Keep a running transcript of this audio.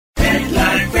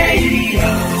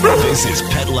This is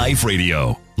Pet Life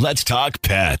Radio. Let's talk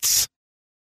pets.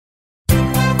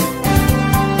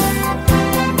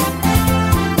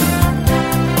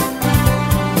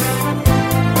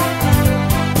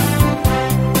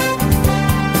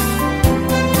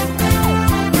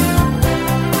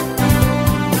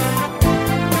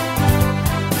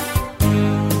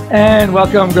 And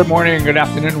welcome, good morning, good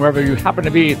afternoon, wherever you happen to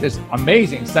be this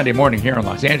amazing Sunday morning here in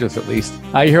Los Angeles, at least.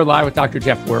 You're here live with Dr.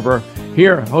 Jeff Werber,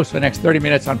 here, host for the next 30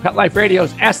 minutes on Pet Life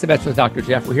Radio's Ask the Vets with Dr.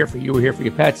 Jeff. We're here for you, we're here for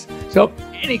your pets. So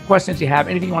any questions you have,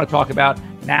 anything you want to talk about,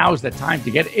 now's the time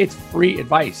to get it. It's free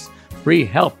advice, free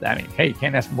help. I mean, hey, you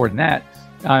can't ask more than that.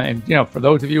 And, you know, for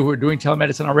those of you who are doing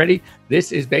telemedicine already,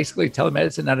 this is basically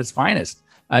telemedicine at its finest.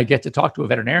 Get to talk to a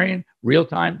veterinarian real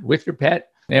time with your pet.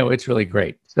 You know, it's really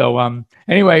great. So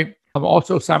anyway, I'm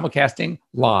also simulcasting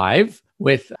live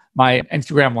with my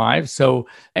Instagram Live. So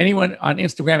anyone on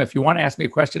Instagram, if you want to ask me a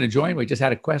question to join, we just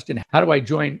had a question. How do I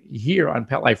join here on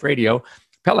Pet Life Radio?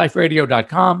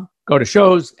 PetLifeRadio.com. Go to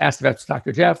shows, Ask the Vets with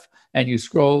Dr. Jeff, and you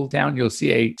scroll down, you'll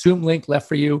see a Zoom link left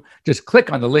for you. Just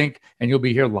click on the link and you'll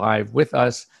be here live with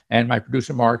us and my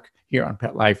producer, Mark, here on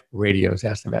Pet Life Radio's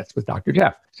Ask the Vets with Dr.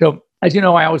 Jeff. So as you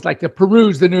know, I always like to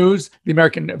peruse the news, the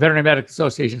American Veterinary Medical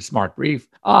Association Smart Brief,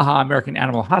 AHA, American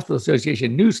Animal Hospital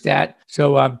Association Newstat.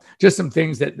 So just some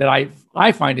things that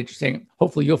I find interesting.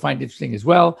 Hopefully you'll find interesting as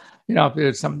well. You know, if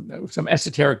there's some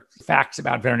esoteric facts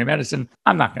about veterinary medicine,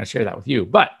 I'm not going to share that with you.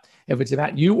 But if it's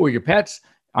about you or your pets,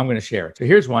 I'm going to share it. So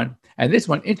here's one. And this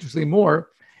one, interestingly more,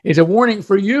 is a warning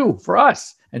for you, for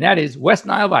us. And that is West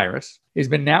Nile virus has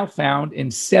been now found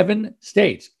in 7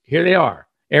 states. Here they are: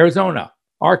 Arizona,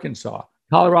 Arkansas,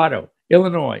 Colorado,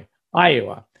 Illinois,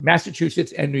 Iowa,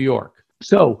 Massachusetts, and New York.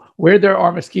 So where there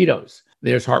are mosquitoes,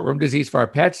 there's heartworm disease for our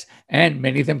pets, and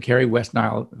many of them carry West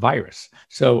Nile virus.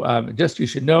 So just you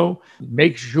should know,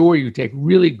 make sure you take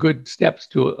really good steps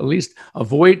to at least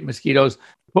avoid mosquitoes.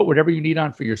 Put whatever you need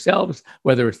on for yourselves,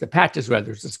 whether it's the patches,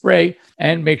 whether it's the spray,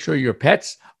 and make sure your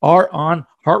pets are on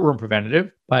heartworm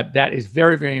preventative. But that is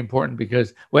very, very important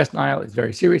because West Nile is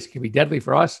very serious. It can be deadly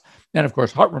for us. And of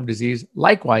course, heartworm disease,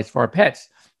 likewise for our pets,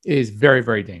 is very,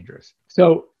 very dangerous.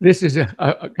 So this is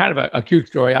a kind of a cute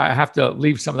story. I have to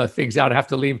leave some of the things out. I have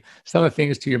to leave some of the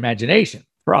things to your imagination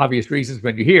for obvious reasons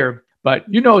when you hear. But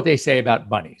you know what they say about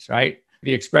bunnies, right?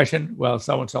 The expression, well,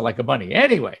 so-and-so like a bunny.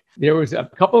 Anyway, there was a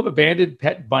couple of abandoned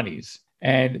pet bunnies,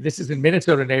 and this is in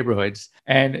Minnesota neighborhoods.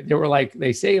 And there were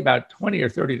they say about 20 or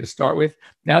 30 to start with.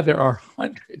 Now there are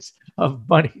hundreds of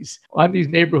bunnies on these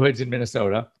neighborhoods in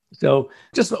Minnesota. So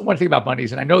just one thing about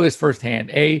bunnies, and I know this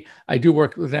firsthand. I do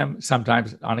work with them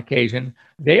sometimes on occasion.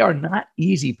 They are not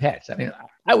easy pets. I mean,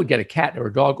 I would get a cat or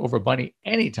a dog over a bunny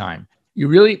anytime. You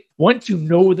really, once you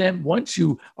know them, once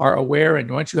you are aware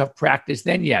and once you have practice,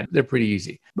 then yeah, they're pretty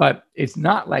easy. But it's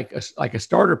not like a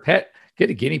starter pet. Get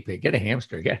a guinea pig, get a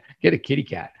hamster, get a kitty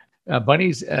cat.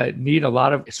 Bunnies need a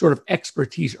lot of sort of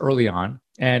expertise early on,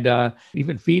 and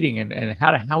even feeding and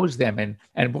how to house them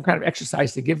and what kind of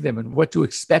exercise to give them and what to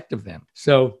expect of them.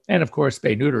 So, and of course,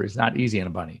 spay neuter is not easy in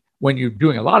a bunny. When you're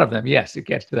doing a lot of them, yes, it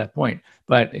gets to that point,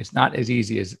 but it's not as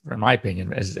easy as, in my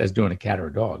opinion, as doing a cat or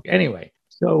a dog. Anyway,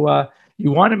 so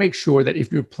you want to make sure that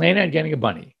if you're planning on getting a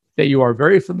bunny, that you are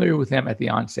very familiar with them at the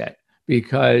onset,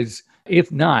 because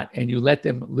if not, and you let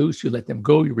them loose, you let them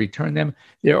go, you return them,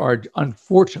 there are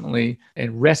unfortunately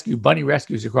bunny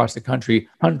rescues across the country,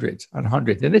 hundreds on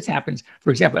hundreds. And this happens,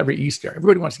 for example, every Easter.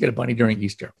 Everybody wants to get a bunny during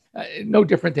Easter. No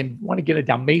different than want to get a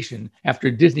Dalmatian after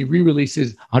Disney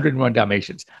re-releases 101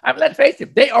 Dalmatians. I mean, let's face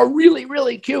it, they are really,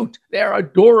 really cute. They're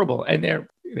adorable, and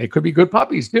they could be good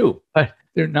puppies too, but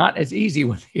they're not as easy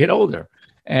when they get older.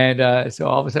 And so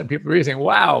all of a sudden people are saying,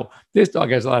 wow, this dog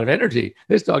has a lot of energy.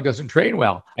 This dog doesn't train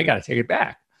well. I got to take it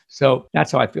back. So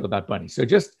that's how I feel about bunnies. So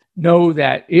just know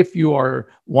that if you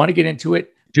want to get into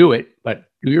it, do it, but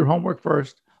do your homework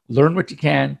first, learn what you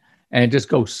can, and just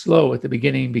go slow at the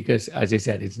beginning because, as I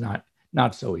said, it's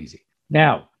not so easy.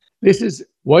 Now, this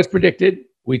was predicted.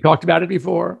 We talked about it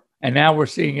before. And now we're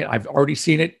seeing it. I've already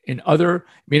seen it in other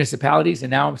municipalities,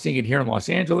 and now I'm seeing it here in Los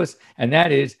Angeles. And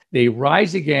that is they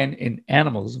rise again in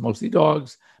animals, mostly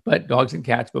dogs, but dogs and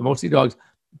cats, but mostly dogs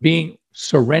being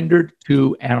surrendered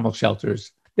to animal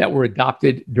shelters that were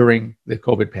adopted during the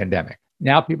COVID pandemic.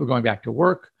 Now people are going back to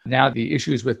work. Now the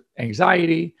issues with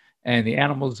anxiety and the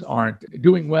animals aren't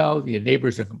doing well. The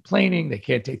neighbors are complaining. They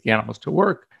can't take the animals to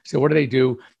work. So what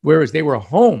do? Whereas they were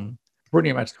home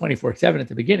pretty much 24/7 at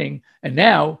the beginning. And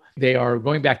now they are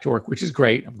going back to work, which is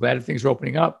great. I'm glad that things are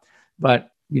opening up,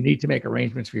 but you need to make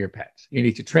arrangements for your pets. You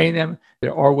need to train them.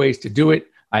 There are ways to do it.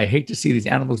 I hate to see these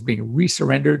animals being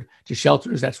resurrendered to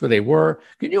shelters. That's where they were.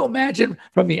 Can you imagine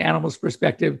from the animal's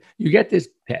perspective? You get this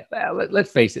pet,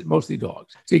 let's face it, mostly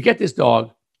dogs. So you get this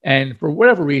dog, and for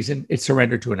whatever reason, it's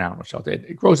surrendered to an animal shelter.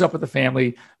 It grows up with the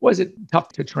family. Was it tough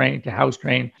to train, to house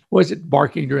train? Was it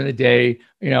barking during the day?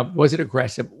 Was it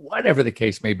aggressive? Whatever the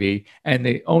case may be. And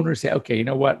the owners say, okay, you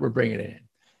know what? We're bringing it in.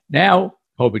 Now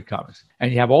COVID comes,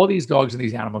 and you have all these dogs in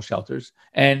these animal shelters,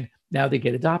 and now they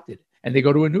get adopted and they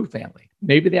go to a new family.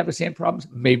 Maybe they have the same problems.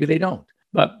 Maybe they don't,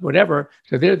 but whatever.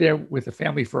 So they're there with the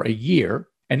family for a year.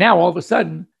 And now all of a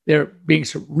sudden they're being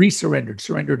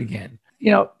surrendered again.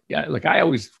 Like I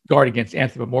always guard against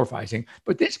anthropomorphizing,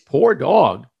 but this poor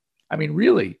dog, I mean,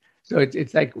 really. So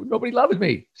it's like, nobody loves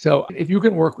me. So if you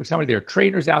can work with somebody, there are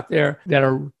trainers out there that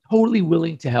are totally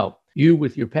willing to help you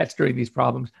with your pets during these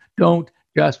problems. Don't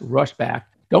just rush back.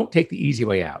 Don't take the easy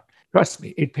way out. Trust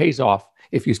me, it pays off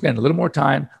if you spend a little more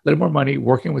time, a little more money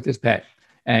working with this pet,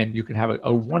 and you can have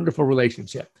a wonderful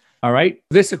relationship. All right.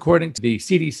 This, according to the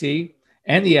CDC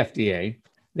and the FDA,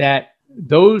 that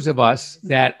those of us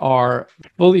that are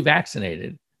fully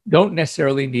vaccinated don't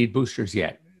necessarily need boosters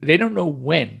yet. They don't know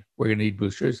when we're going to need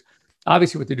boosters.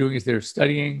 Obviously, what they're doing is they're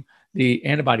studying the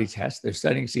antibody test. They're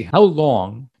studying to see how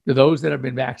long do those that have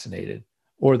been vaccinated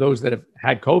or those that have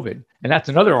had COVID. And that's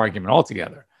another argument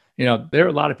altogether. There are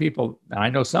a lot of people, and I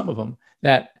know some of them,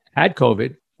 that had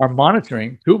COVID, are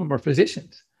monitoring. Two of them are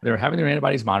physicians. They're having their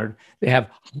antibodies monitored. They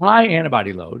have high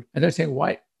antibody load, and they're saying,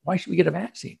 why should we get a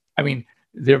vaccine? I mean,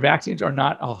 their vaccines are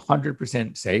not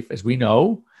 100% safe, as we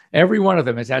know. Every one of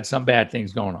them has had some bad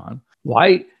things going on.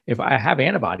 Why, if I have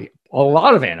antibody, a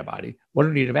lot of antibody, what do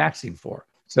we need a vaccine for?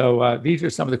 So these are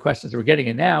some of the questions that we're getting.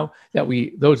 And now that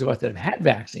those of us that have had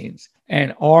vaccines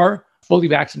and are fully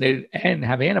vaccinated and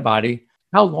have antibody,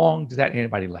 how long does that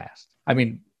antibody last? I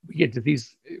mean, we get to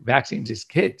these vaccines as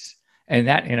kids, and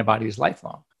that antibody is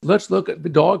lifelong. Let's look at the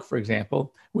dog, for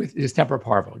example, with distemper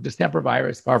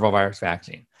parvovirus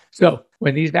vaccine. So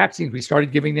when these vaccines, we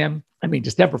started giving them,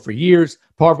 distemper for years,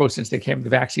 parvo since they came to the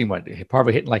vaccine,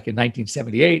 parvo hit like in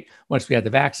 1978, once we had the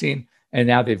vaccine, and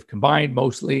now they've combined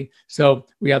mostly. So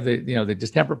we have the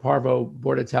distemper parvo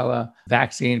bordetella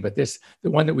vaccine, but the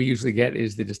one that we usually get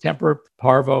is the distemper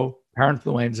parvo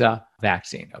parainfluenza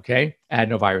vaccine, okay?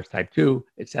 Adenovirus type 2,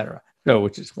 et cetera. So,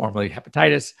 which is formerly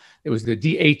hepatitis. It was the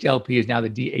DHLP, is now the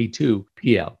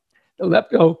DA2PL. The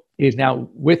lepto is now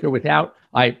with or without.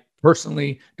 I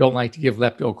personally don't like to give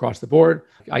lepto across the board.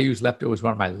 I use lepto as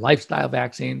one of my lifestyle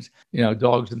vaccines.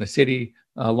 Dogs in the city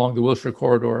along the Wilshire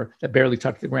corridor that barely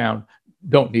touch the ground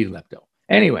don't need lepto.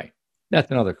 Anyway, that's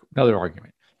another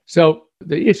argument. So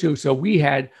the issue, we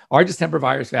had our distemper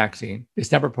virus vaccine,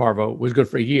 distemper parvo, was good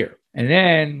for a year. And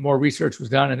then more research was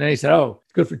done, and then they said,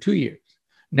 it's good for 2 years.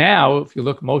 Now, if you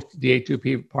look, most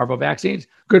DA2 parvo vaccines,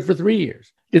 good for 3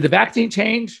 years. Did the vaccine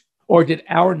change, or did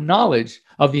our knowledge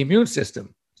of the immune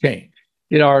system change?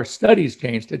 Did our studies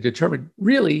change to determine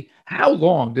really how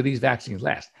long do these vaccines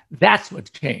last? That's what's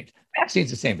changed. Vaccine's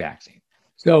the same vaccine.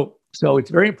 So it's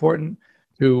very important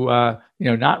to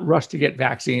not rush to get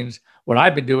vaccines. What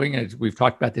I've been doing, as we've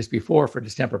talked about this before for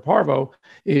distemper parvo,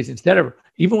 is instead of,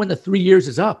 even when the 3 years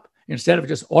is up, instead of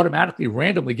just automatically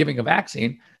randomly giving a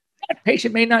vaccine, that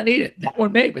patient may not need it. That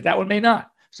one may, but that one may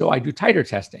not. So I do titer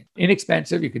testing.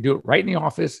 Inexpensive. You can do it right in the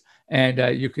office, and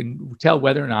you can tell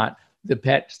whether or not the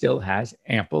pet still has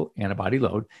ample antibody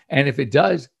load. And if it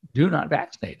does, do not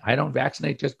vaccinate. I don't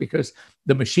vaccinate just because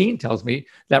the machine tells me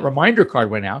that reminder card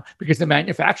went out because the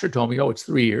manufacturer told me, it's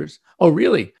 3 years. Oh,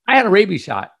 really? I had a rabies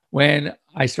shot when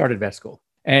I started vet school.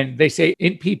 And they say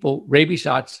in people, rabies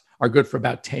shots are good for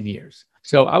about 10 years.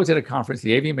 So I was at a conference,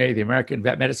 the AVMA, the American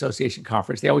Vet Med Association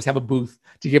conference. They always have a booth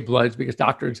to give bloods because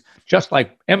doctors, just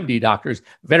like MD doctors,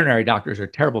 veterinary doctors are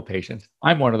terrible patients.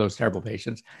 I'm one of those terrible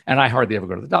patients, and I hardly ever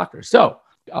go to the doctor. So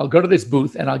I'll go to this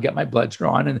booth and I'll get my bloods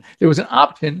drawn. And there was an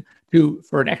option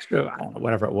for an extra, I don't know,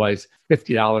 whatever it was,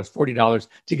 $50, $40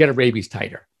 to get a rabies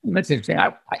titer. And that's interesting.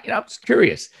 I was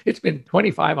curious. It's been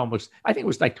 25 almost, I think it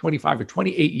was like 25 or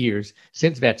 28 years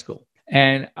since vet school.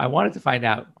 And I wanted to find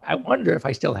out, I wonder if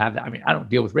I still have that. I don't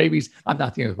deal with rabies. I'm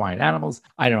not dealing with wild animals.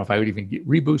 I don't know if I would even get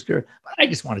rebooster, but I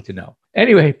just wanted to know.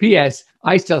 Anyway, P.S.,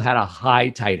 I still had a high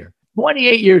titer,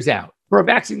 28 years out for a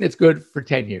vaccine that's good for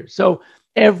 10 years. So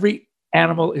every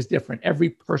animal is different.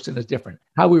 Every person is different.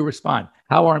 How we respond,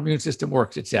 how our immune system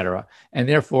works, et cetera. And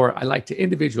therefore, I like to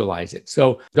individualize it.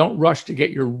 So don't rush to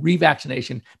get your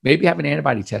revaccination. Maybe have an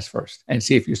antibody test first and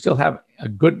see if you still have a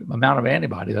good amount of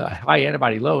antibody, a high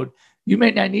antibody load. You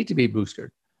may not need to be boosted.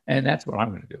 And that's what I'm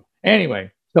going to do.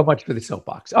 Anyway, so much for the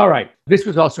soapbox. All right. This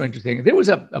was also interesting. There was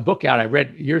a book out I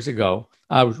read years ago.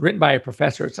 It was written by a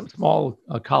professor at some small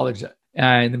college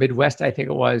in the Midwest, I think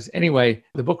it was. Anyway,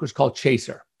 the book was called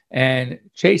Chaser. And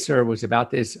Chaser was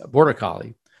about this border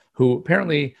collie who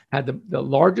apparently had the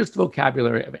largest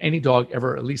vocabulary of any dog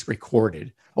ever at least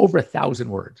recorded, over 1,000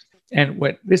 words. And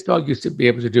what this dog used to be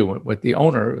able to do, what the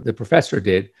owner, the professor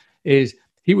did, is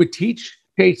he would teach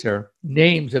Chaser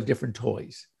names of different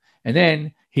toys. And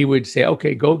then he would say,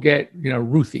 okay, go get,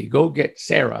 Ruthie, go get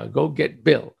Sarah, go get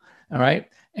Bill. All right.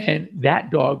 And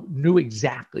that dog knew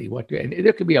exactly what to, and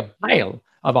there could be a pile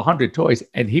of 100 toys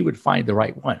and he would find the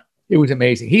right one. It was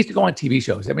amazing. He used to go on TV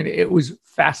shows. I mean, it was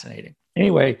fascinating.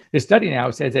 Anyway, the study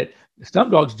now says that some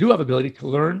dogs do have ability to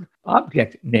learn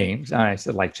object names. And I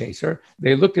said, like Chaser.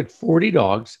 They looked at 40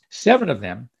 dogs. 7 of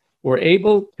them were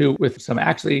able to, with some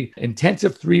actually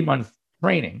intensive 3-month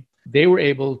training, they were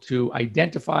able to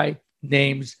identify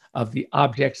names of the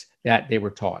objects that they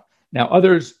were taught. Now,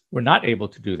 others were not able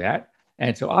to do that.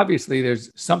 And so obviously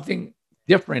there's something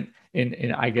different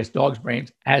in I guess, dogs'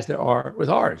 brains as there are with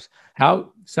ours.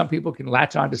 How some people can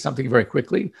latch onto something very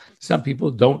quickly. Some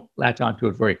people don't latch onto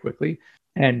it very quickly.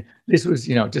 And this was,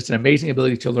 just an amazing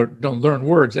ability to learn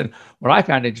words. And what I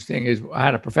found interesting is I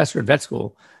had a professor in vet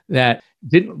school that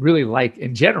didn't really like,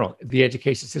 in general, the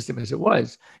education system as it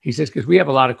was. He says, because we have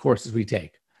a lot of courses we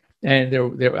take. And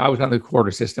I was on the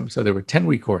quarter system, so there were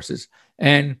 10-week courses.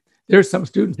 And there's some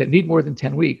students that need more than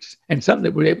 10 weeks and some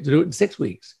that were able to do it in 6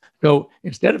 weeks. So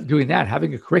instead of doing that,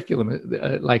 having a curriculum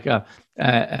that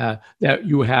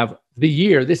you have the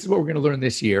year, this is what we're going to learn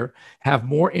this year, have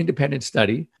more independent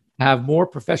study, have more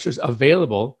professors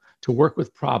available to work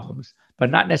with problems, but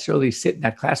not necessarily sit in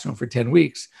that classroom for 10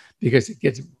 weeks because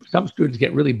some students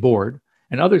get really bored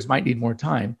and others might need more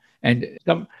time. And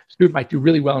some student might do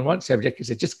really well in one subject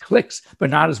because it just clicks, but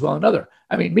not as well in another.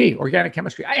 I mean, me, organic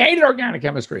chemistry. I hated organic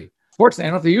chemistry. Fortunately, I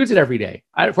don't have to use it every day.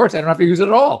 Fortunately, I don't have to use it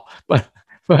at all.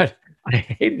 But I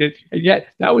hated it. And yet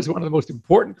that was one of the most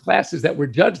important classes that we're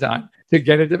judged on to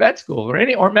get into vet school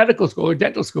or medical school or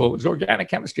dental school. It was organic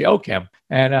chemistry, OChem.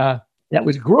 And that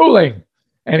was grueling.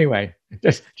 Anyway,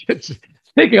 just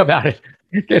thinking about it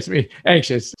gets me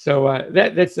anxious. So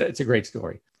that's a great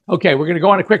story. Okay, we're going to go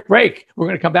on a quick break. We're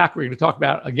going to come back. We're going to talk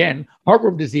about, again,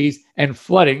 heartworm disease and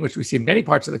flooding, which we see in many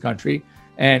parts of the country,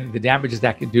 and the damages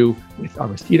that can do with our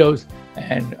mosquitoes,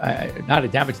 and not a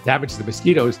damage to the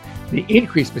mosquitoes, the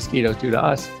increased mosquitoes due to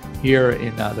us here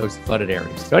in those flooded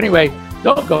areas. So anyway,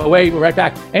 don't go away. We're right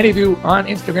back. Any of you on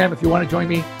Instagram, if you want to join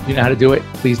me, you know how to do it.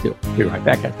 Please do. Be right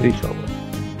back after these short words.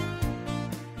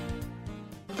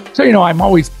 So, I'm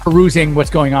always perusing what's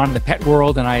going on in the pet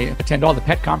world, and I attend all the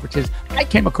pet conferences. I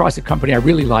came across a company I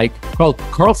really like called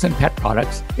Carlson Pet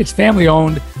Products. It's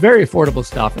family-owned, very affordable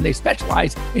stuff, and they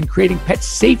specialize in creating pet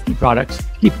safety products to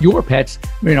keep your pets,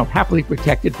 happily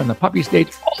protected from the puppy stage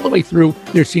all the way through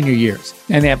their senior years.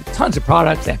 And they have tons of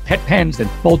products. They have pet pens and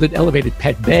folded elevated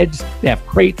pet beds. They have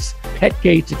crates, pet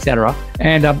gates, etc.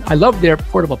 And I love their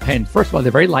portable pens. First of all,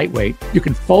 they're very lightweight. You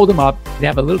can fold them up. They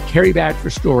have a little carry bag for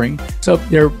storing. So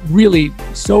they're really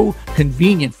so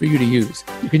convenient for you to use.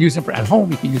 You can use them for at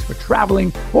home. You can use for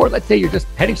traveling. Or let's say you're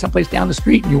just petting someplace down the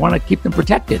street and you want to keep them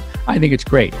protected. I think it's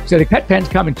great. So the pet pens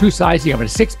come in 2 sizes. You have a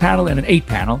 6-panel and an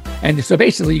 8-panel. And so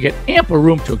basically you get ample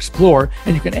room to explore.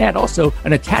 And you can add also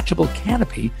an attachable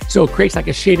canopy. So it creates like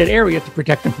a shaded area to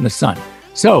protect them from the sun.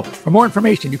 So for more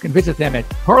information, you can visit them at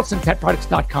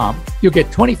carlsonpetproducts.com. You'll get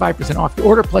 25% off your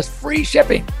order plus free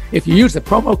shipping if you use the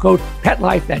promo code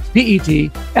PETLIFE, that's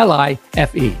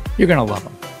PETLIFE. You're going to love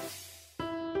them.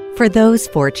 For those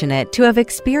fortunate to have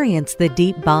experienced the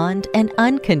deep bond and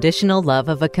unconditional love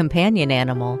of a companion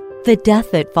animal, the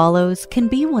death that follows can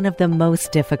be one of the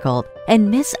most difficult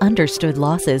and misunderstood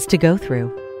losses to go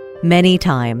through. Many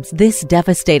times, this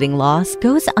devastating loss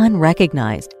goes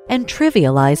unrecognized and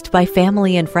trivialized by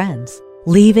family and friends,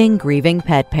 leaving grieving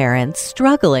pet parents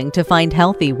struggling to find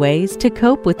healthy ways to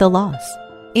cope with the loss.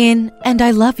 In And I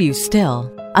Love You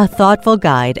Still, a thoughtful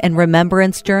guide and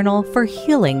remembrance journal for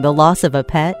healing the loss of a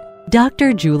pet,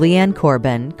 Dr. Julianne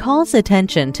Corbin calls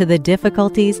attention to the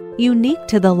difficulties unique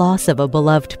to the loss of a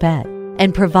beloved pet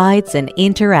and provides an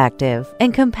interactive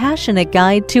and compassionate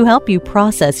guide to help you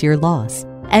process your loss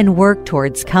and work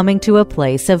towards coming to a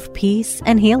place of peace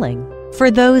and healing. For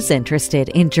those interested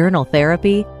in journal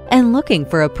therapy and looking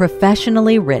for a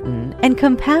professionally written and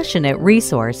compassionate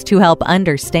resource to help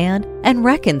understand and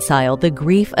reconcile the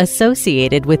grief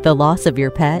associated with the loss of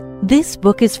your pet, this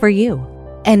book is for you.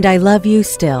 And I Love You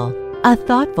Still, a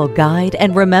thoughtful guide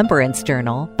and remembrance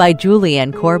journal by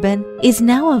Julianne Corbin, is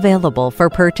now available for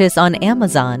purchase on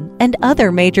Amazon and other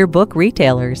major book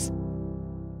retailers.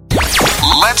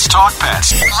 Let's talk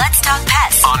pets. Let's talk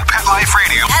pets On Pet Life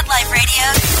Radio. Pet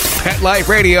Life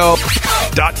Radio.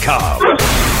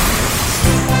 PetLifeRadio.com.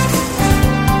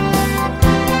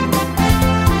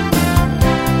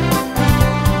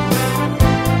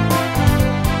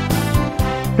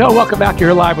 So welcome back.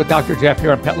 You're live with Dr. Jeff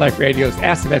here on Pet Life Radio's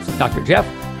Ask the Vets with Dr. Jeff.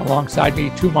 Alongside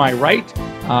me, to my right,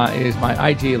 is my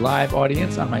IG Live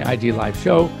audience on my IG Live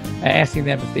show, asking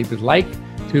them if they would like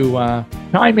to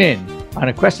chime in on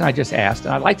a question I just asked.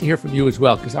 And I'd like to hear from you as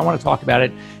well, because I want to talk about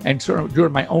it and sort of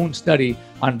doing my own study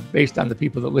based on the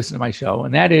people that listen to my show.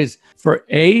 And that is for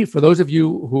those of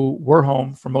you who were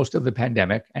home for most of the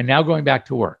pandemic and now going back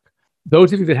to work,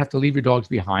 those of you that have to leave your dogs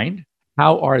behind,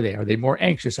 how are they? Are they more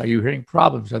anxious? Are you hearing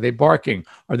problems? Are they barking?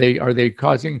 Are they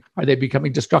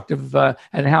becoming destructive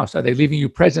in the house? Are they leaving you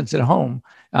presents at home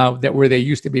where they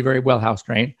used to be very well house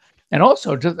trained? And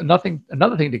also, just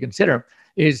another thing to consider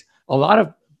is a lot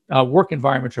of work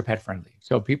environments are pet friendly.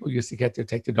 So people used to get to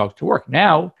take the dogs to work.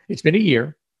 Now it's been a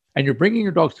year, and you're bringing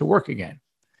your dogs to work again,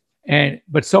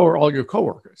 but so are all your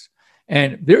coworkers.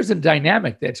 And there's a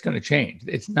dynamic that's going to change.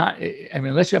 It's not,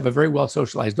 unless you have a very well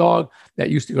socialized dog that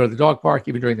used to go to the dog park,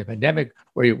 even during the pandemic,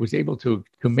 where it was able to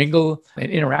mingle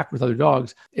and interact with other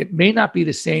dogs, it may not be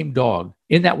the same dog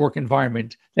in that work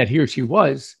environment that he or she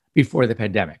was before the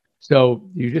pandemic. So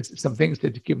you just some things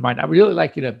to keep in mind. I would really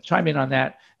like you to chime in on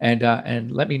that and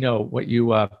let me know what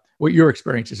your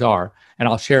experiences are, and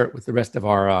I'll share it with the rest of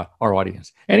our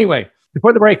audience. Anyway,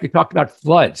 before the break, we talked about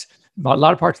floods. A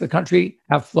lot of parts of the country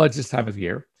have floods this time of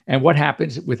year. And what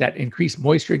happens with that increased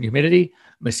moisture and humidity?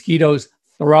 Mosquitoes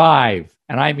thrive.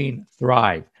 And I mean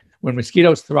thrive. When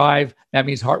mosquitoes thrive, that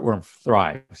means heartworm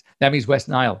thrives. That means West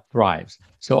Nile thrives.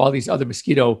 So all these other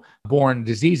mosquito-borne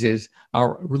diseases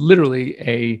are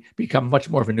literally become much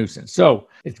more of a nuisance. So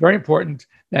it's very important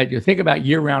that you think about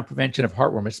year-round prevention of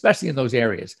heartworm, especially in those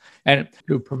areas. And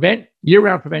to prevent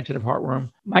year-round prevention of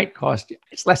heartworm might cost you,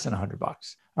 it's less than $100.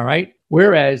 All right.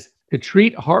 Whereas to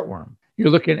treat heartworm, you're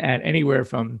looking at anywhere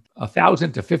from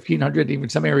 $1,000 to $1,500, even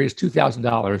some areas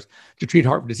 $2,000 to treat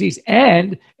heartworm disease.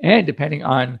 And depending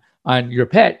on your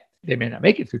pet, they may not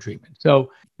make it through treatment.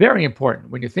 So very important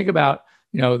when you think about,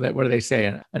 that what do they say?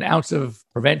 An ounce of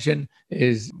prevention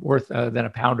is worth than a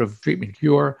pound of treatment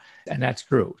cure. And that's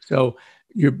true. So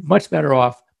you're much better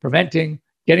off preventing,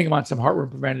 getting them on some heartworm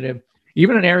preventative,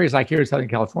 even in areas like here in Southern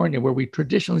California, where we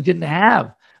traditionally didn't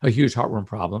have a huge heartworm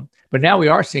problem. But now we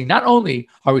are seeing, not only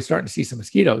are we starting to see some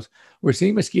mosquitoes, we're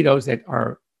seeing mosquitoes that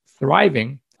are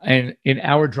thriving in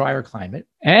our drier climate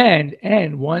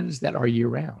and ones that are year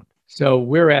round. So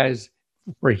whereas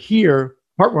for here,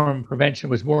 heartworm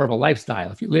prevention was more of a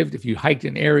lifestyle. If you hiked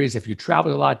in areas, if you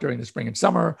traveled a lot during the spring and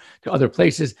summer to other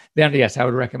places, then yes, I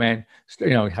would recommend,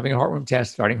 having a heartworm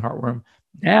test, starting heartworm.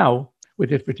 Now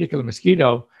with this particular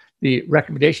mosquito, the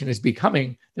recommendation is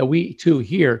becoming that we too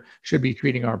here should be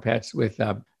treating our pets with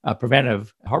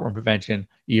preventive heartworm prevention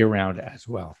year round as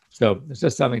well. So it's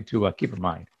just something to keep in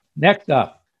mind. Next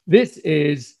up, this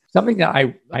is something that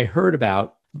I heard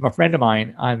about from a friend of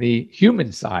mine on the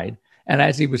human side. And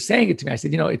as he was saying it to me, I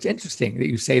said, it's interesting that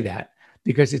you say that,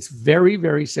 because it's very,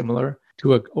 very similar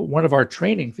to one of our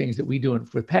training things that we do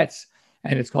for pets,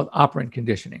 and it's called operant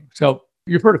conditioning. So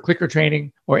you've heard of clicker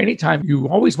training, or anytime you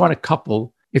always want to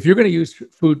couple. If you're going to use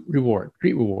treat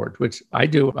reward, which I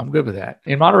do, I'm good with that.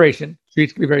 In moderation,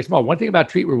 treats can be very small. One thing about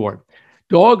treat reward,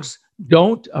 dogs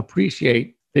don't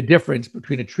appreciate the difference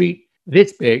between a treat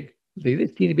this big,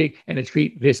 this teeny big, and a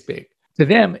treat this big. To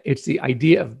them, it's the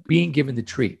idea of being given the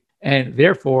treat. And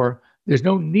therefore, there's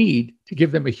no need to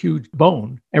give them a huge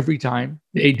bone every time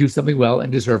they do something well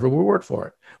and deserve a reward for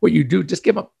it. What you do, just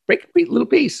break a little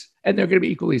piece, and they're going to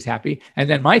be equally as happy. And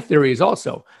then my theory is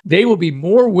also, they will be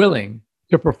more willing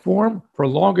to perform for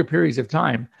longer periods of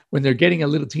time when they're getting a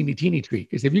little teeny treat.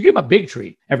 Because if you give them a big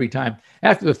treat every time,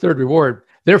 after the third reward,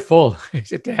 they're full. It's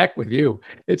to heck with you.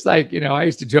 It's like, I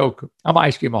used to joke, I'm an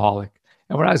ice cream-aholic.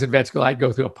 And when I was in vet school, I'd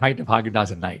go through a pint of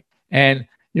Haagen-Dazs a night. And,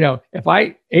 if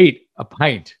I ate a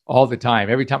pint all the time,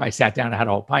 every time I sat down and had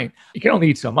a whole pint, you can only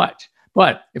eat so much.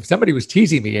 But if somebody was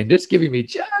teasing me and just giving me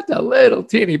just a little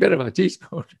teeny bit of a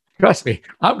teaspoon, trust me,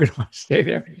 I'm going to want to stay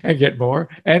there and get more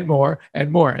and more and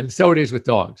more. And so it is with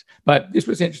dogs. But this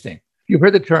was interesting. You've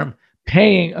heard the term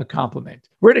paying a compliment.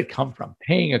 Where did it come from?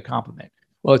 Paying a compliment.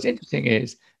 Well, what's interesting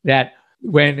is that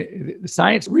when the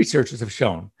science researchers have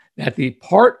shown that the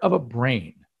part of a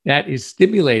brain that is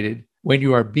stimulated when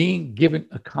you are being given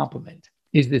a compliment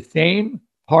is the same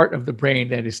part of the brain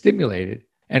that is stimulated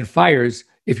and fires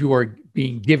if you are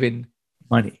being given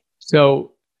money.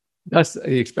 So thus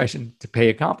the expression to pay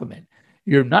a compliment.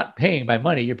 You're not paying by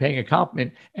money, you're paying a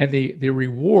compliment, and the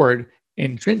reward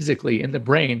intrinsically in the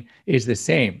brain is the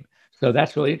same. So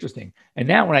that's really interesting. And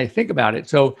now when I think about it,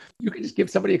 so you can just give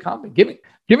somebody a compliment.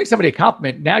 Giving somebody a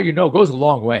compliment, now goes a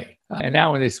long way. And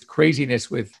now in this craziness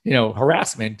with,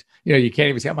 harassment, you can't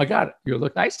even say, oh my God, you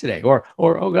look nice today. Or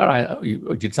oh God,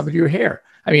 you did something to your hair.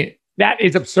 I mean, that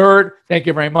is absurd. Thank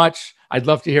you very much. I'd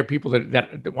love to hear people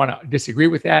that want to disagree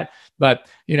with that. But,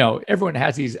 everyone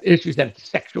has these issues that it's a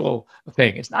sexual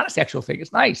thing. It's not a sexual thing.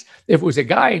 It's nice. If it was a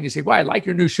guy and you say, well, I like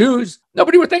your new shoes,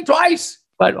 nobody would think twice.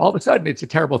 But all of a sudden, it's a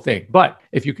terrible thing. But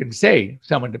if you can say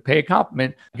someone to pay a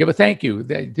compliment, give a thank you.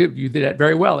 You did that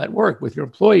very well at work with your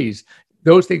employees.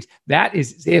 Those things, that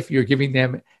is as if you're giving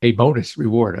them a bonus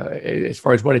reward as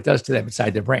far as what it does to them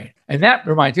inside their brain. And that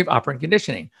reminds me of operant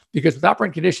conditioning, because with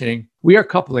operant conditioning, we are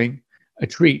coupling a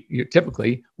treat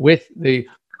typically with the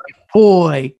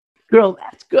boy, girl,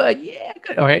 that's good. Yeah,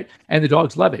 good. All right. And the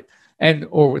dogs love it.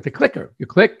 Or with the clicker, you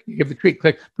click, you give the treat,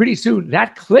 click. Pretty soon,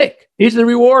 that click is the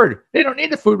reward. They don't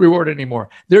need the food reward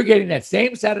anymore. They're getting that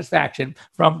same satisfaction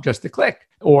from just the click.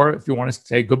 Or if you want to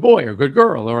say good boy or good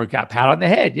girl or got pat on the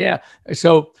head. Yeah.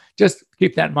 So just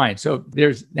keep that in mind. So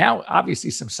there's now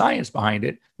obviously some science behind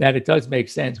it that it does make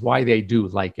sense why they do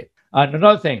like it. And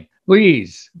another thing,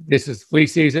 fleas. This is flea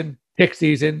season, tick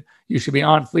season. You should be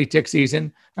on flea tick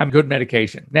season. Good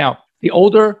medication. Now, the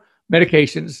older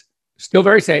medications, still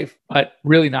very safe, but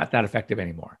really not that effective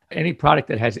anymore. Any product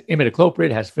that has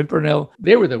imidacloprid, has fipronil,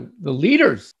 they were the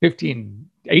leaders 15,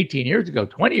 18 years ago,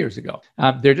 20 years ago.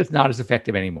 They're just not as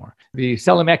effective anymore. The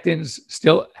selamectins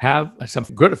still have some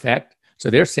good effect,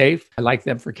 so they're safe. I like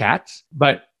them for cats.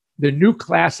 But the new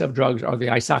class of drugs are the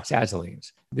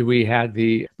isoxazolines. We had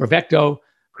the Bravecto,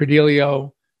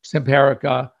 Credelio,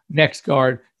 Simparica,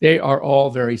 NexGard. They are all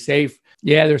very safe.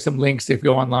 Yeah, there's some links. If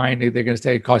you go online, they're going to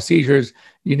say it cause seizures.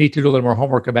 You need to do a little more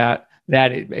homework about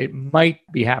that. It might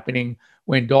be happening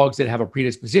when dogs that have a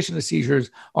predisposition to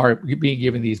seizures are being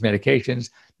given these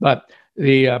medications. But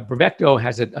the Bravecto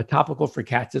has a topical for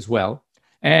cats as well.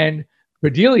 And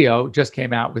Credelio just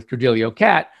came out with Credelio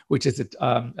Cat, which is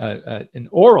an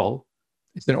oral.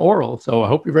 It's an oral. So I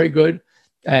hope you're very good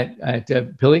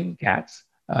at pilling cats.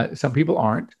 Some people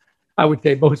aren't. I would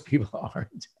say most people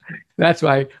aren't. That's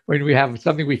why when we have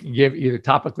something we can give either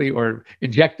topically or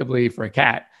injectably for a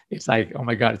cat, it's like, oh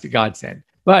my God, it's a godsend.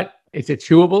 But it's a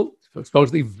chewable,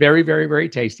 supposedly very, very, very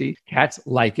tasty. Cats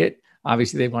like it.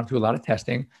 Obviously, they want to do a lot of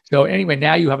testing. So anyway,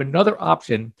 now you have another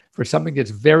option for something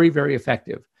that's very, very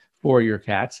effective for your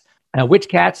cats. Now, which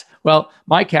cats? Well,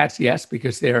 my cats, yes,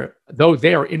 because though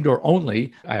they are indoor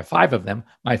only, I have 5 of them.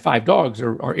 My 5 dogs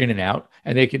are in and out,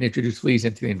 and they can introduce fleas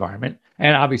into the environment.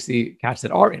 And obviously, cats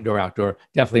that are indoor, outdoor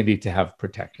definitely need to have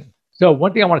protection. So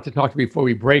one thing I wanted to talk to you before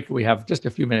we break, we have just a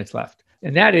few minutes left.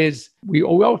 And that is, we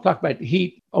always talk about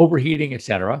heat, overheating,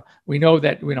 etc. We know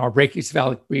that our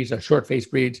brachycephalic breeds, our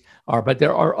short-faced breeds but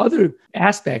there are other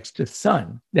aspects to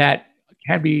sun that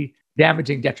can be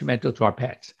damaging, detrimental to our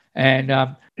pets.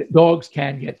 And dogs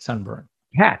can get sunburn.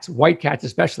 Cats, white cats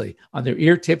especially, on their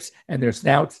ear tips and their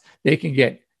snouts, they can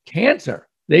get cancer.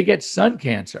 They get sun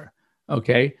cancer,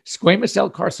 okay? Squamous cell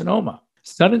carcinoma,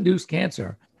 sun-induced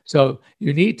cancer. So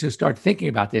you need to start thinking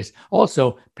about this.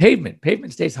 Also, pavement.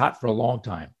 Pavement stays hot for a long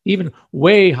time, even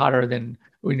way hotter than,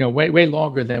 way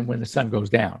longer than when the sun goes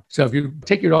down. So if you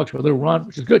take your dogs for a little run,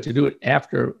 which is good to do it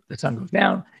after the sun goes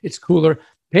down, it's cooler.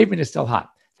 Pavement is still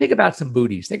hot. Think about some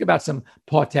booties. Think about some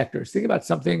paw protectors. Think about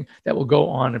something that will go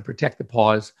on and protect the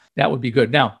paws. That would be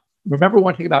good. Now, remember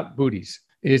one thing about booties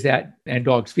is that, and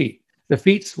dogs' feet, the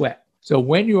feet sweat. So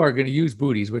when you are going to use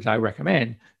booties, which I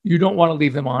recommend, you don't want to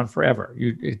leave them on forever.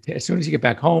 As soon as you get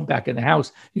back home, back in the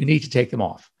house, you need to take them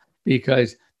off,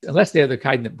 because unless they're the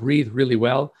kind that breathe really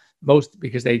well,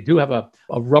 because they do have a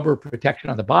rubber protection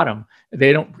on the bottom,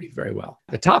 they don't breathe very well.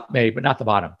 The top may, but not the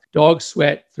bottom. Dogs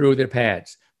sweat through their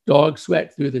pads. Dogs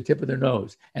sweat through the tip of their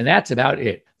nose. And that's about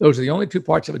it. Those are the only 2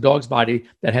 parts of a dog's body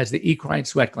that has the eccrine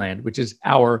sweat gland, which is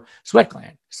our sweat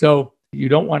gland. So you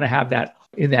don't want to have that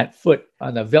in that foot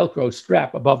on the Velcro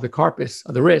strap above the carpus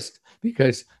of the wrist,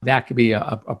 because that could be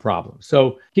a problem.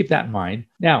 So keep that in mind.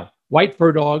 Now, white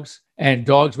fur dogs and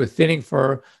dogs with thinning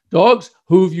fur, dogs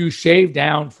who you shave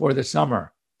down for the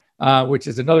summer, which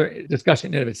is another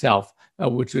discussion in of itself,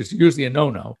 which is usually a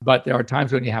no-no, but there are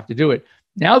times when you have to do it.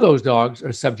 Now those dogs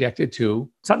are subjected to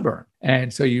sunburn.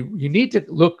 And so you need to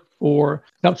look for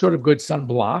some sort of good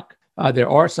sunblock. There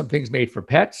are some things made for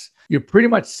pets. You're pretty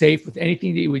much safe with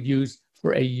anything that you would use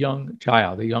for a young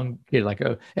child, a young kid, like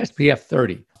a SPF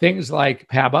 30. Things like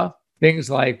PABA,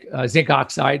 things like zinc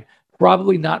oxide,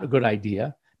 probably not a good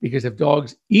idea, because if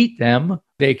dogs eat them,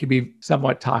 they can be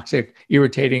somewhat toxic,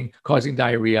 irritating, causing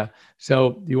diarrhea.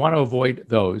 So you want to avoid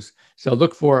those. So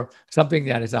look for something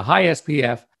that is a high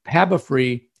SPF,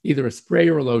 PABA-free, either a spray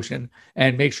or a lotion,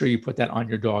 and make sure you put that on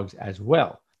your dogs as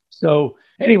well. So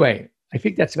anyway, I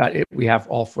think that's about it we have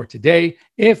all for today.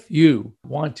 If you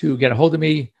want to get a hold of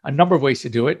me, a number of ways to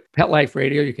do it. Pet Life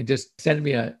Radio, you can just send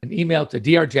me an email to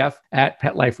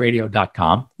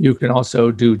drjeff@petliferadio.com. You can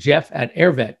also do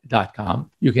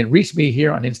jeff@airvet.com. You can reach me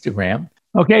here on Instagram.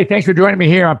 Okay, thanks for joining me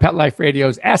here on Pet Life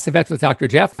Radio's Ask the Vets with Dr.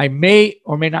 Jeff. I may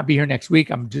or may not be here next week.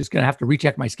 I'm just going to have to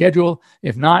recheck my schedule.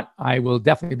 If not, I will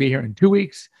definitely be here in 2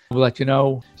 weeks. We'll let you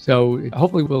know. So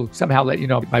hopefully we'll somehow let you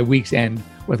know by week's end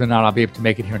whether or not I'll be able to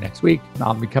make it here next week.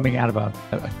 I'll be coming out of a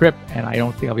trip, and I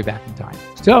don't think I'll be back in time.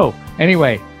 So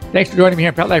anyway, thanks for joining me here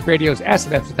on Pet Life Radio's Ask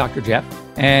the Vets with Dr. Jeff.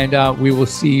 And we will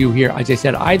see you here, as I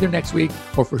said, either next week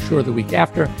or for sure the week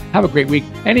after. Have a great week.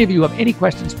 Any of you have any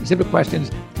questions, specific questions,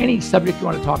 any subject you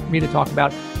want to talk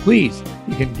about, please,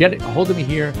 you can get a hold of me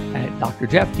here at Dr.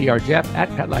 Jeff,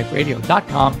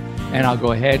 drjeff@petliferadio.com. And I'll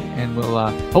go ahead and we'll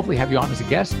hopefully have you on as a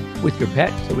guest with your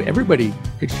pet so everybody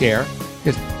could share.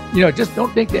 Because, just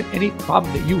don't think that any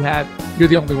problem that you have, you're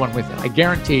the only one with it. I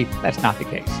guarantee that's not the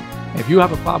case. If you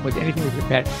have a problem with anything with your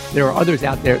pet, there are others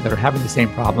out there that are having the same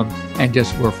problem and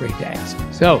just were afraid to ask.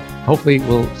 So hopefully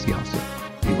we'll see you all soon.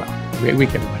 Be well. Great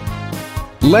week, everybody.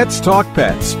 Let's Talk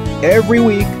Pets every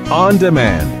week on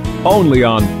demand, only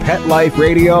on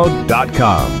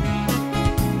PetLifeRadio.com.